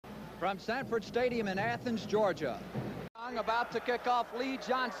From Sanford Stadium in Athens, Georgia. About to kick off. Lee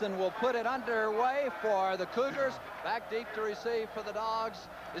Johnson will put it underway for the Cougars. Back deep to receive for the Dogs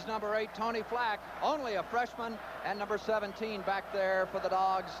is number 8, Tony Flack, only a freshman, and number 17 back there for the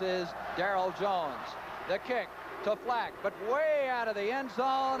Dogs is Darrell Jones. The kick to Flack, but way out of the end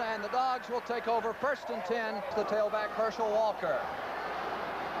zone, and the Dogs will take over 1st and 10. The tailback, Herschel Walker.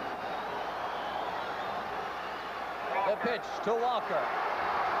 The pitch to Walker.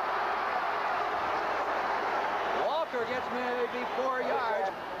 Walker gets maybe 4 yards.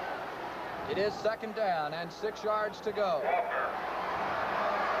 It is 2nd down and 6 yards to go.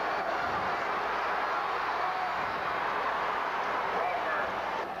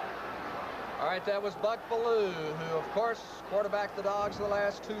 All right, that was Buck Ballou, who, of course, quarterbacked the Dogs the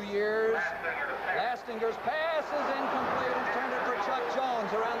last 2 years. Lastinger's pass is incomplete. Intended for Chuck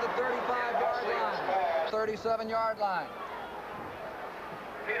Jones around the 35-yard line. 37-yard line.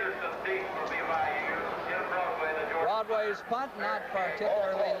 Broadway's punt, not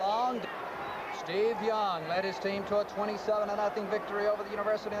particularly long. Steve Young led his team to a 27-0 victory over the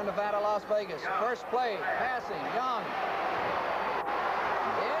University of Nevada, Las Vegas. First play, passing, Young.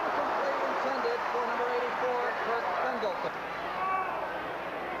 Incomplete, intended for number 84, Kirk Pendleton.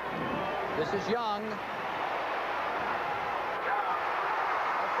 This is Young. The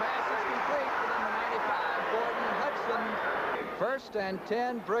pass is complete to number 95, Gordon Hudson. 1st and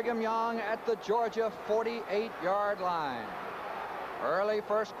 10, Brigham Young at the Georgia 48-yard line. Early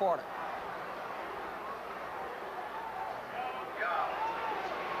first quarter.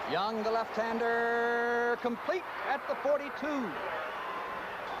 Young, the left-hander, complete at the 42.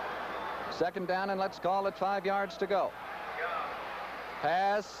 2nd down, and let's call it 5 yards to go.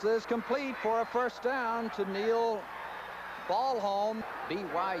 Pass is complete for a 1st down to Neil Ballholm.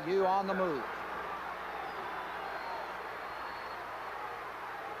 BYU on the move.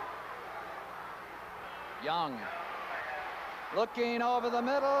 Young looking over the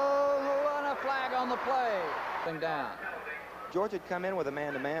middle, and a flag on the play. Down. Georgia had come in with a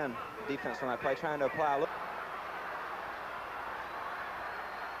man-to-man defense on that play, trying to apply a look.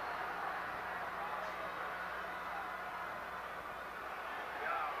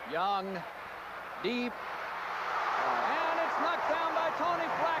 Young, deep, and it's knocked down by Tony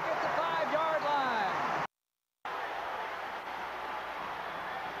Flack at the 5-yard line.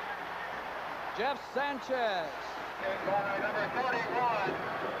 Jeff Sanchez. Number 41,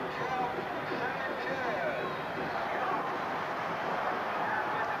 Jeff Sanchez.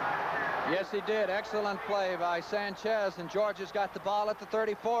 Yes, he did. Excellent play by Sanchez, and Georgia's got the ball at the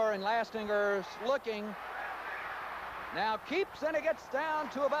 34, and Lastinger's looking. Now keeps, and it gets down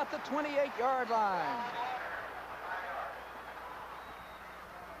to about the 28-yard line.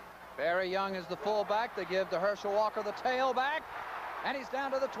 Barry Young is the fullback. They give to Herschel Walker the tailback, and he's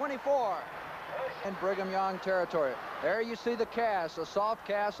down to the 24. In Brigham Young territory. There you see the cast, a soft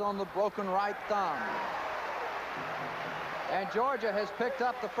cast on the broken right thumb. And Georgia has picked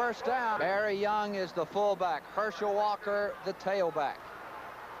up the 1st down. Barry Young is the fullback. Herschel Walker, the tailback.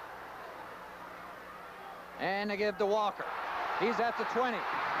 And they give to Walker. He's at the 20.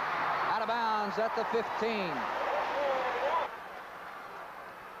 Out of bounds at the 15.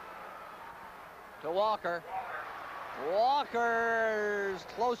 To Walker. Walker's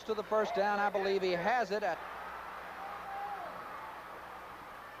close to the 1st down. I believe he has it.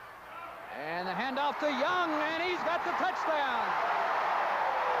 And the handoff to Young, and he's got the touchdown.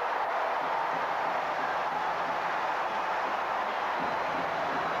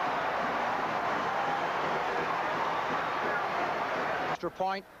 Extra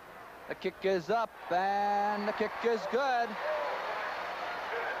point. The kick is up, and the kick is good.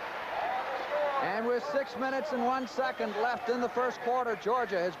 And with 6 minutes and 1 second left in the first quarter,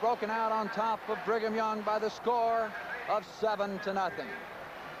 Georgia has broken out on top of Brigham Young by the score of 7-0.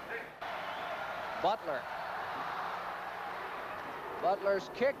 Butler.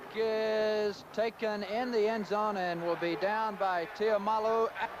 Butler's kick is taken in the end zone and will be down by Tiamalu.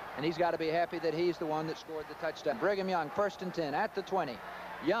 And he's got to be happy that he's the one that scored the touchdown. Brigham Young, 1st and 10 at the 20.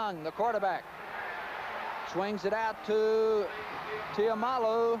 Young, the quarterback, swings it out to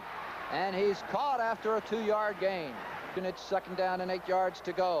Tiamalu. And he's caught after a 2-yard gain. And it's 2nd down and 8 yards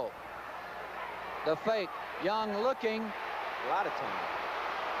to go. The fake. Young looking. A lot of time.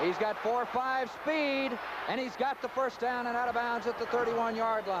 He's got 4.5 speed, and he's got the 1st down and out of bounds at the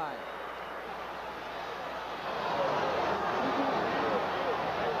 31-yard line.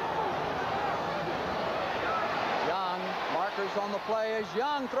 Young, markers on the play as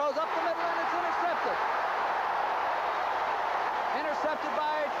Young throws up the middle, and it's intercepted. intercepted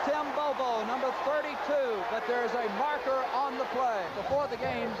by Tim Bobo, number 32, but there's a marker on the play. Before the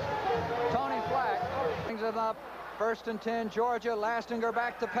game, Tony Flack brings it up. 1st and 10, Georgia. Lastinger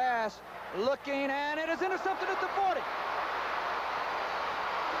back to pass. Looking, and it is intercepted at the 40.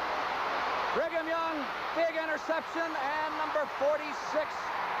 Brigham Young, big interception, and number 46,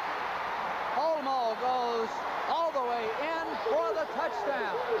 Olmo, goes all the way in for the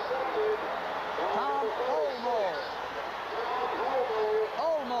touchdown. Tom Olmo.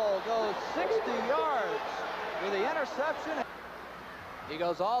 Olmo goes 60 yards with the interception. He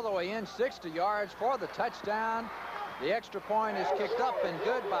goes all the way in 60 yards for the touchdown. The extra point is kicked up and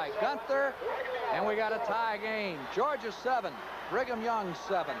good by Gunther, and we got a tie game. Georgia 7, Brigham Young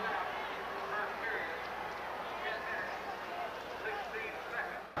 7.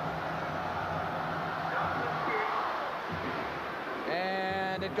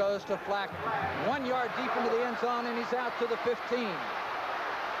 And it goes to Flack, 1 yard deep into the end zone, and he's out to the 15.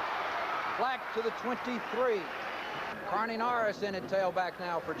 Flack to the 23. Carney Norris in at tailback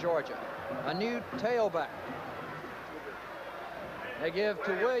now for Georgia. A new tailback. They give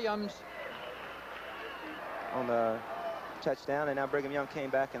to Williams on the touchdown, and now Brigham Young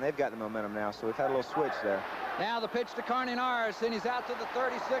came back, and they've got the momentum now, so we've had a little switch there. Now the pitch to Carney Norris, and he's out to the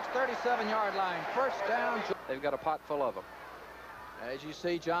 36, 37-yard line. 1st down. They've got a pot full of them. As you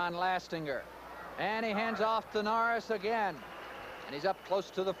see, John Lastinger. And he hands off to Norris again. And he's up close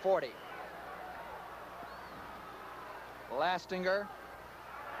to the 40. Lastinger.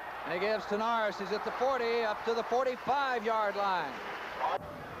 And he gives to Norris. He's at the 40, up to the 45-yard line.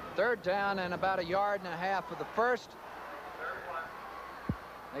 3rd down and about a yard and a half for the 1st.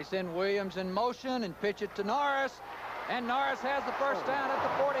 They send Williams in motion and pitch it to Norris. And Norris has the 1st down at the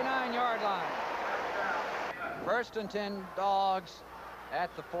 49-yard line. 1st and 10, Dogs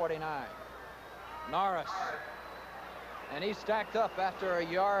at the 49. Norris. And he's stacked up after a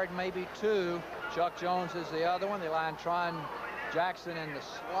yard, maybe 2. Chuck Jones is the other one. They line Tron Jackson in the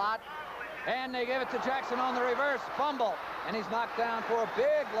slot. And they give it to Jackson on the reverse. Fumble. And he's knocked down for a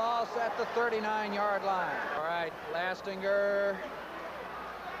big loss at the 39-yard line. All right, Lastinger.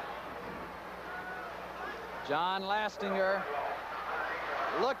 John Lastinger.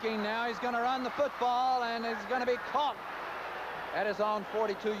 Looking now, he's going to run the football, and he's going to be caught at his own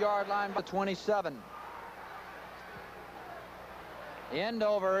 42-yard line by 27. End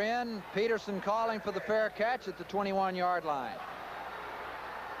over end. Peterson calling for the fair catch at the 21-yard line.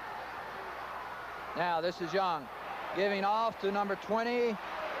 Now this is Young giving off to number 20,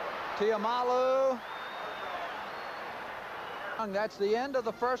 Tiamalu. That's the end of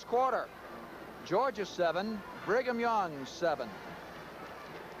the 1st quarter. Georgia 7, Brigham Young 7.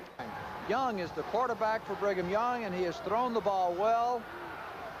 Young is the quarterback for Brigham Young, and he has thrown the ball well.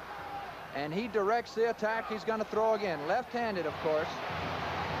 And he directs the attack. He's going to throw again. Left-handed, of course.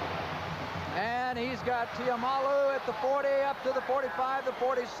 And he's got Tiamalu at the 40, up to the 45, the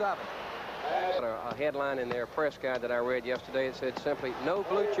 47. A headline in their press guide that I read yesterday. It said simply, no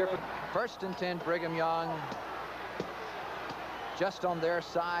blue chipper. 1st and 10, Brigham Young. Just on their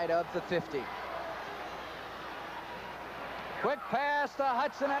side of the 50. Quick pass to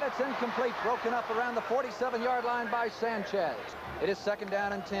Hudson, and it's incomplete. Broken up around the 47-yard line by Sanchez. It is 2nd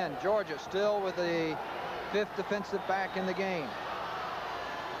down and 10. Georgia still with the 5th defensive back in the game.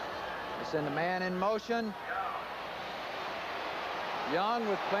 They send a man in motion. Young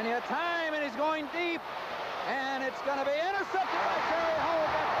with plenty of time, and he's going deep. And it's going to be intercepted by Terry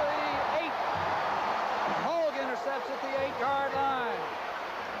Hogue at the 8. Hogue intercepts at the 8-yard line.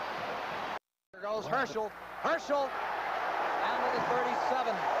 There goes Herschel. Herschel. Down to the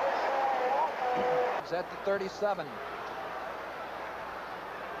 37. He's at the 37.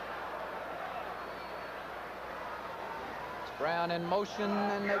 It's Brown in motion,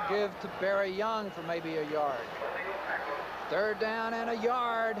 and they give to Barry Young for maybe a yard. 3rd down and a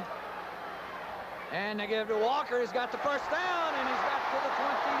yard. And they give to Walker. He's got the 1st down, and he's got to the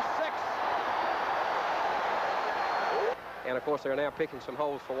 26. And, of course, they're now picking some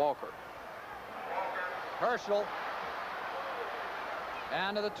holes for Walker. Herschel.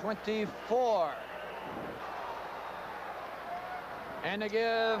 Down to the 24. And they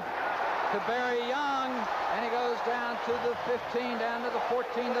give to Barry Young, and he goes down to the 15, down to the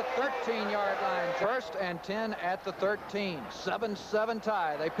 14, the 13-yard line. 1st and 10 at the 13. 7-7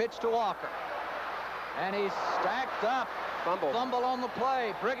 tie. They pitch to Walker. And he's stacked up. Fumble on the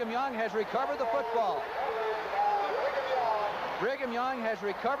play. Brigham Young has recovered the football. Brigham Young has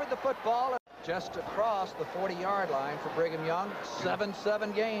recovered the football just across the 40-yard line for Brigham Young.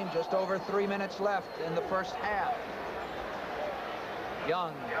 7-7 game, just over 3 minutes left in the 1st half.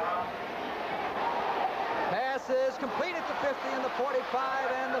 Young. Pass is complete at the 50 and the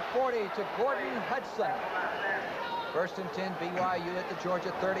 45 and the 40 to Gordon Hudson. First and 10, BYU at the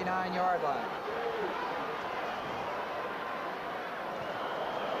Georgia 39-yard line.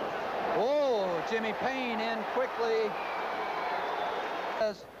 Oh, Jimmy Payne in quickly.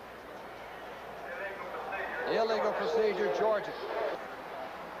 Illegal procedure, Georgia.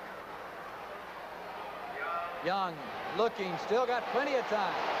 Young looking, still got plenty of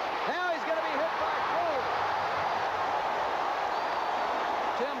time. Now he's going to be hit by Crow.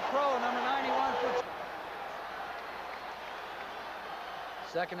 Tim Crow, number 91 for.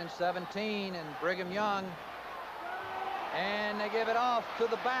 Second and 17, and Brigham Young. And they give it off to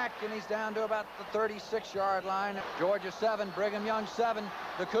the back, and he's down to about the 36-yard line. Georgia 7, Brigham Young 7.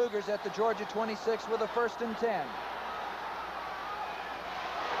 The Cougars at the Georgia 26 with a first and 10.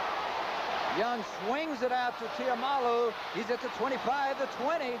 Young swings it out to Tiamalu. He's at the 25, the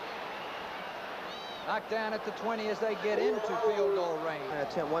 20. Knocked down at the 20 as they get into field goal range.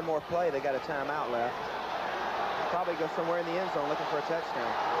 Attempt one more play. They got a timeout left. Probably go somewhere in the end zone looking for a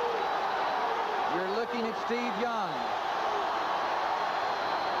touchdown. You're looking at Steve Young.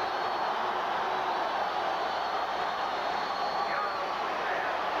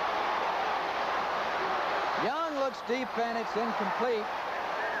 Young looks deep, and it's incomplete.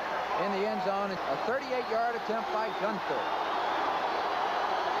 In the end zone, a 38-yard attempt by Gunther.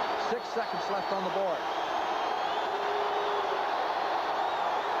 6 seconds left on the board.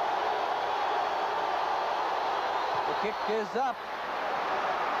 The kick is up,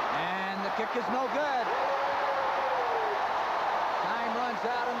 and the kick is no good. Time runs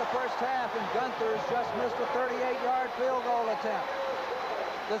out in the first half, and Gunther's just missed a 38-yard field goal attempt.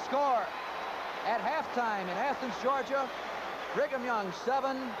 The score at halftime in Athens, Georgia, Brigham Young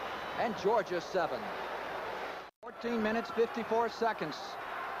 7 and Georgia 7. 14 minutes, 54 seconds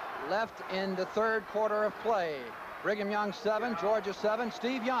left in the third quarter of play. Brigham Young 7, Georgia 7.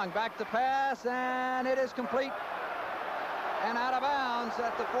 Steve Young back to pass, and it is complete and out of bounds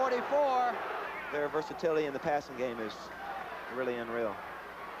at the 44. Their versatility in the passing game is really unreal.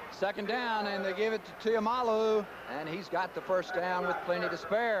 Second down, and they give it to Tiamalu, and he's got the first down with plenty to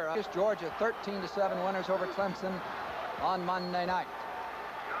spare. It's Georgia 13-7 winners over Clemson on Monday night.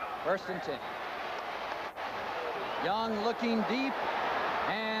 First and 10. Young looking deep,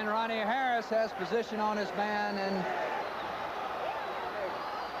 and Ronnie Harris has position on his man, and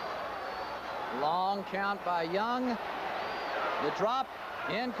long count by Young. The drop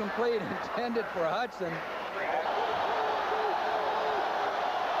incomplete, intended for Hudson.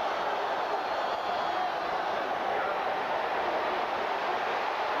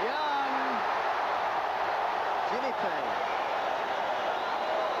 Young. Jimmy Payne.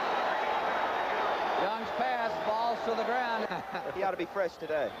 Young's pass falls to the ground. He ought to be fresh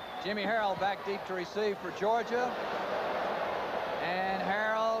today. Jimmy Harrell back deep to receive for Georgia. And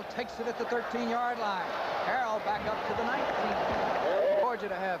Harrell takes it at the 13-yard line. Harrell back up to the 19. Georgia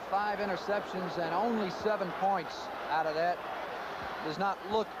to have 5 interceptions and only 7 points out of that does not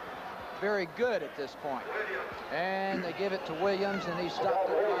look very good at this point. And they give it to Williams, and he stopped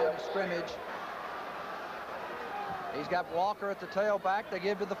at the line of scrimmage. He's got Walker at the tailback. They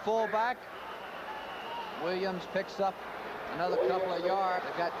give to the fullback. Williams picks up another couple of yards.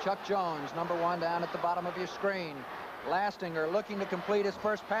 They've got Chuck Jones, number 1, down at the bottom of your screen. Lastinger looking to complete his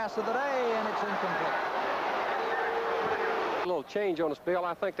first pass of the day, and it's incomplete. A little change on the spell.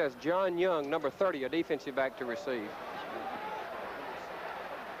 I think that's John Young, number 30, a defensive back to receive.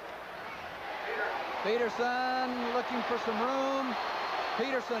 Peterson looking for some room.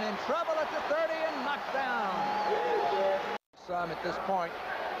 Peterson in trouble at the 30 and knocked down. Some at this point.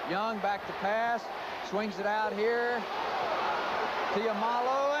 Young back to pass. Swings it out here.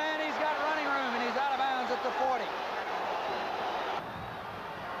 Tiamalu, and he's got running room, and he's out of bounds at the 40.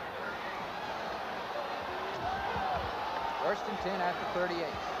 First and 10 at the 38.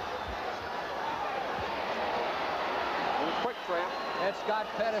 Quick trap. It's Scott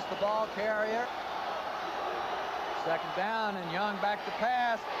Pettis, the ball carrier. Second down, and Young back to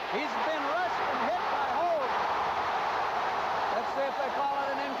pass. He's been rushed and hit by Hogue. Let's see if they call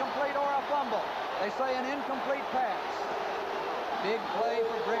it an incomplete or a fumble. They say an incomplete pass. Big play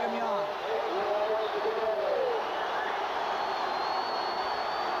for Brigham Young.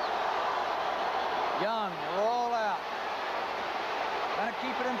 Young, roll out. Gonna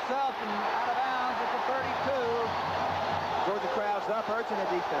keep it himself and out of bounds at the 32. Georgia crowd's up, urging the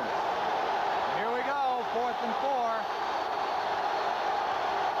defense. Here we go, 4th and 4.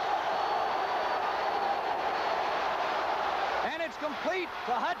 And it's complete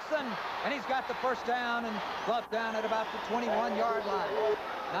to Hudson, and he's got the first down and brought down at about the 21-yard line.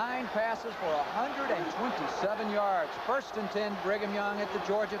 9 passes for 127 yards. 1st and 10, Brigham Young at the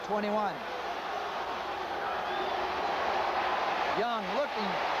Georgia 21. Young looking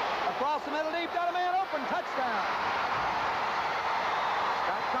across the middle, deep, got a man open, touchdown.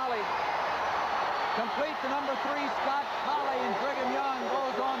 Scott Colley complete to number 3, Scott Colley, and Brigham Young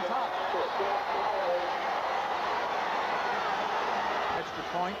goes on top. Extra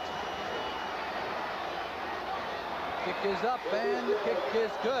point. Kick is up, and the kick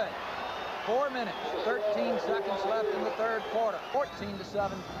is good. 4 minutes, 13 seconds left in the 3rd quarter.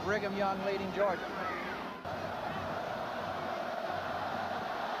 14-7, Brigham Young leading Georgia.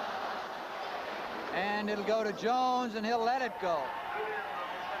 And it'll go to Jones, and he'll let it go.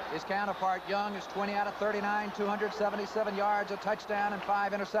 His counterpart, Young, is 20 out of 39, 277 yards, a touchdown, and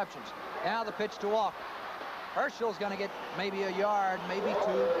 5 interceptions. Now the pitch to Walker. Herschel's going to get maybe a yard, maybe 2.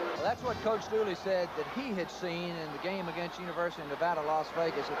 Well, that's what Coach Dooley said that he had seen in the game against University of Nevada, Las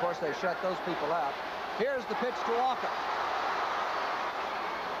Vegas. Of course, they shut those people out. Here's the pitch to Walker.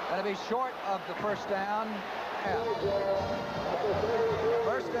 Going to be short of the first down. Yeah.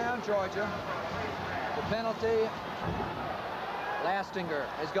 First down, Georgia. The penalty, Lastinger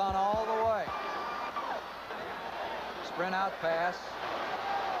has gone all the way. Sprint out pass.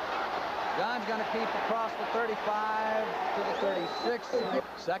 John's going to keep across the 35 to the 36.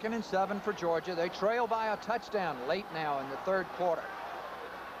 2nd and 7 for Georgia. They trail by a touchdown late now in the 3rd quarter.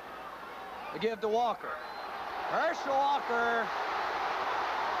 They give to Walker. Herschel Walker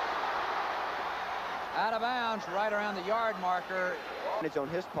out of bounds right around the yard marker. On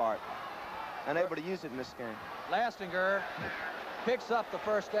his part. Unable to use it in this game. Lastinger picks up the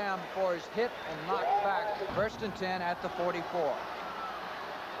first down before he's hit and knocked back. 1st and 10 at the 44.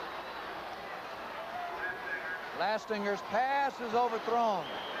 Lastinger's pass is overthrown.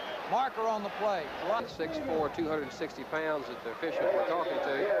 Marker on the play. 6'4", 260 pounds that the officials were talking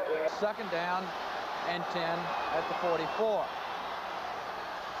to. 2nd down and 10 at the 44.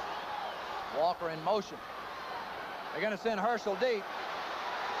 Walker in motion. They're going to send Herschel deep.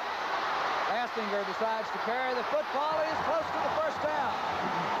 Lastinger decides to carry the football. He is close to the first down.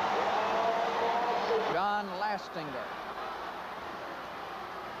 John Lastinger.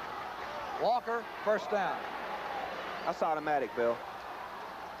 Walker, first down. That's automatic, Bill.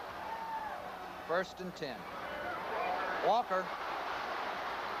 1st and 10. Walker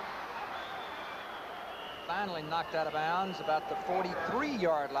finally knocked out of bounds about the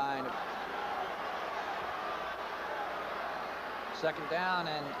 43-yard line. 2nd down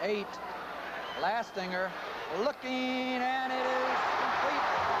and 8. Lastinger looking, and it is complete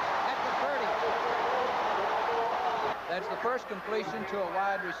at the 30. That's the first completion to a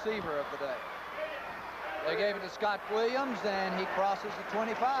wide receiver of the day. They gave it to Scott Williams, and he crosses the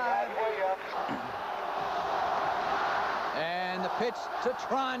 25. And the pitch to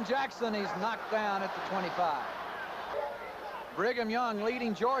Tron Jackson. He's knocked down at the 25. Brigham Young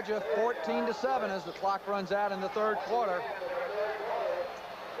leading Georgia 14-7 as the clock runs out in the 3rd quarter.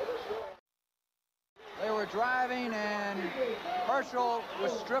 They were driving, and Herschel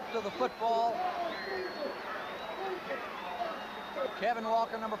was stripped of the football. Kevin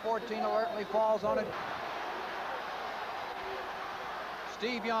Walker, number 14, alertly falls on it.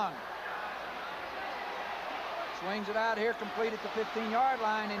 Steve Young swings it out here, complete at the 15-yard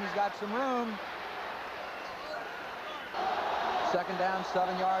line, and he's got some room. 2nd down,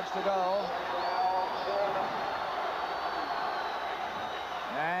 7 yards to go.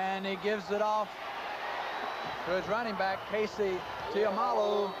 And he gives it off to his running back, Casey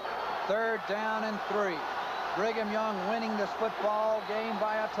Tiamalu. 3rd down and 3. Brigham Young winning this football game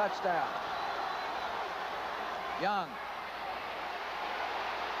by a touchdown. Young.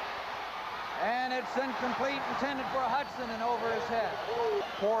 And it's incomplete, intended for Hudson, and over his head.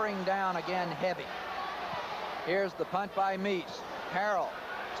 Pouring down again heavy. Here's the punt by Meese. Harrell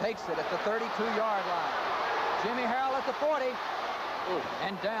takes it at the 32-yard line. Jimmy Harrell at the 40.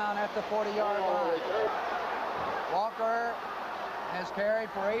 And down at the 40-yard line. Walker has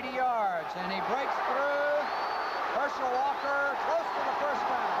carried for 80 yards, and he breaks through. Herschel Walker close to the first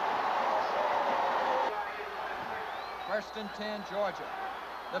down. 1st and 10, Georgia.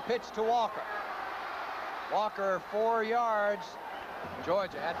 The pitch to Walker. Walker 4 yards.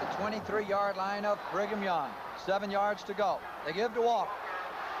 Georgia at the 23-yard line of Brigham Young. 7 yards to go. They give to Walker.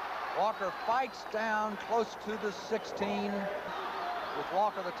 Walker fights down close to the 16. With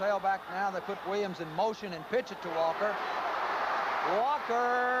Walker the tailback now, they put Williams in motion and pitch it to Walker.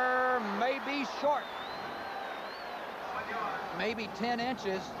 Walker may be short. Maybe 10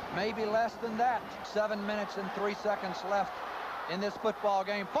 inches, maybe less than that. 7 minutes and 3 seconds left in this football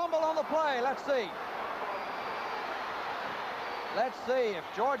game. Fumble on the play. Let's see. Let's see. If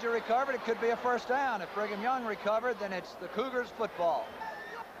Georgia recovered, it could be a first down. If Brigham Young recovered, then it's the Cougars football.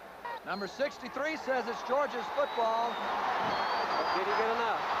 Number 63 says it's Georgia's football. But did he get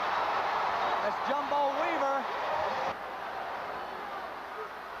enough? That's Jumbo Weaver.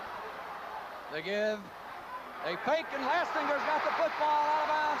 They give a fake, and Lastinger's got the football out of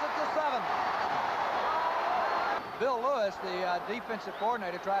bounds at the 7. Bill Lewis, the defensive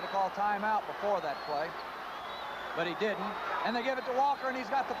coordinator, tried to call timeout before that play, but he didn't. And they give it to Walker, and he's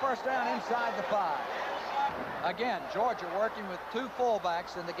got the first down inside the 5. Again, Georgia working with 2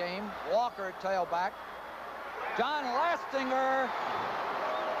 fullbacks in the game. Walker at tailback. John Lastinger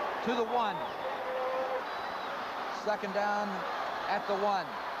to the 1. Second down at the 1.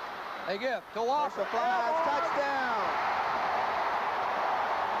 They give to Walker. Touchdown.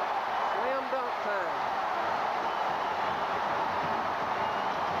 Slam dunk time.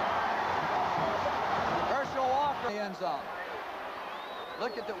 Herschel Walker in the end zone.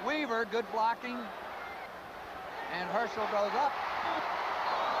 Look at the Weaver, good blocking. And Herschel goes up.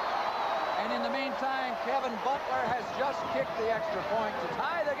 And in the meantime, Kevin Butler has just kicked the extra point to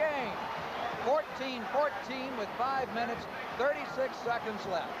tie the game. 14-14 with 5 minutes, 36 seconds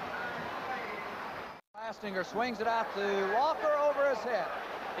left. Lastinger swings it out to Walker over his head.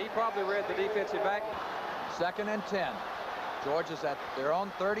 He probably read the defensive back. 2nd and 10. Georgia's at their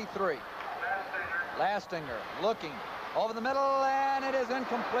own 33. Lastinger looking over the middle, and it is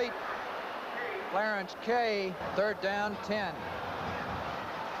incomplete. Clarence Kay, 3rd down, 10.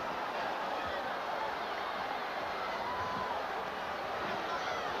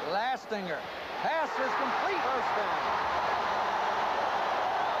 Lastinger, pass is complete. First down.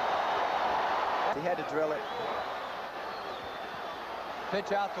 He had to drill it.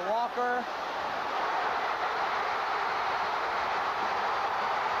 Pitch out to Walker.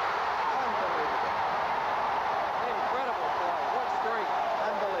 Incredible play. What strength.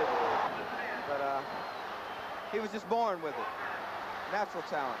 Unbelievable. But he was just born with it. Natural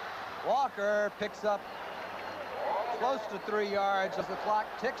talent. Walker picks up close to 3 yards as the clock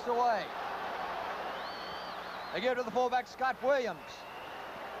ticks away. They give it to the fullback, Scott Williams.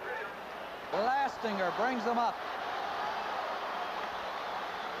 Lastinger brings them up.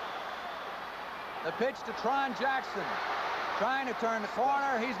 The pitch to Tron Jackson. Trying to turn the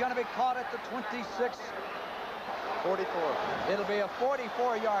corner. He's going to be caught at the 26. 44. It'll be a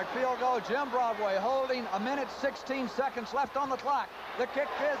 44-yard field goal. Jim Broadway holding 1 minute 16 seconds left on the clock. The kick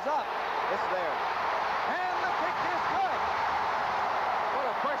is up. It's there. And the kick is good. What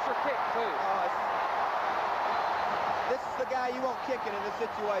a pressure kick, too. This is the guy you won't kick it in this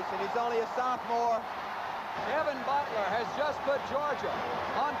situation. He's only a sophomore. Kevin Butler has just put Georgia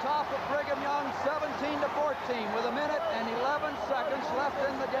on top of Brigham Young 17-14 with 1 minute and 11 seconds left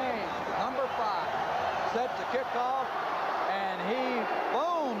in the game. Number 5 set to kick off, and he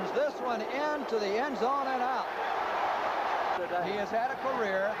booms this one into the end zone and out. He has had a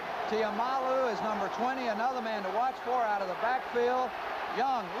career. Tiamalu is number 20, another man to watch for out of the backfield.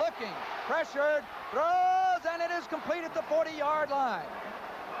 Young looking, pressured, throws, and it is complete at the 40-yard line.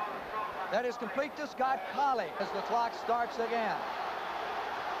 That is complete to Scott Colley as the clock starts again.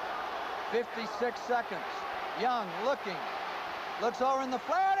 56 seconds. Young looking, looks over in the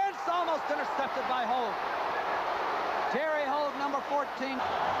flat, and it's almost intercepted by Holt. Terry Holt, number 14. The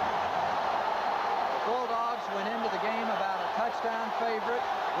Bulldogs went into the game about a touchdown favorite,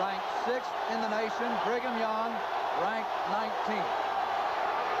 ranked 6th in the nation. Brigham Young ranked 19th.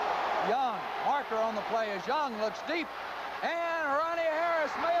 Young, marker on the play as Young looks deep, and Ronnie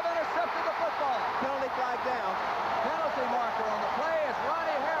Harris may have intercepted the football. Penalty flag down. Penalty marker on the play as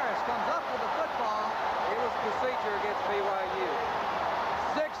Ronnie Harris comes up with the football. It was procedure against BYU.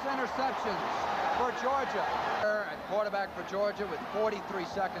 6 interceptions for Georgia. At quarterback for Georgia with 43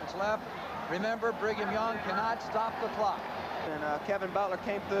 seconds left. Remember, Brigham Young cannot stop the clock. And Kevin Butler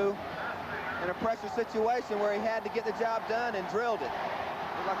came through in a pressure situation where he had to get the job done and drilled it.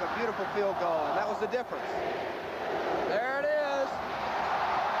 It was like a beautiful field goal, and that was the difference. There it is.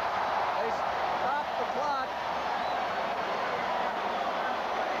 They stopped the clock.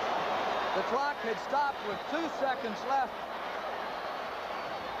 The clock had stopped with 2 seconds left.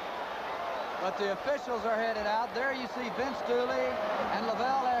 But the officials are headed out. There you see Vince Dooley and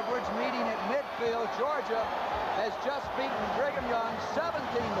Lavelle Edwards meeting at midfield. Georgia has just beaten Brigham Young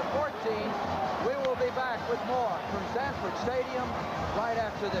 17-14. We will be back with more from Sanford Stadium right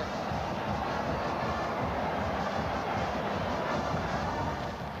after this.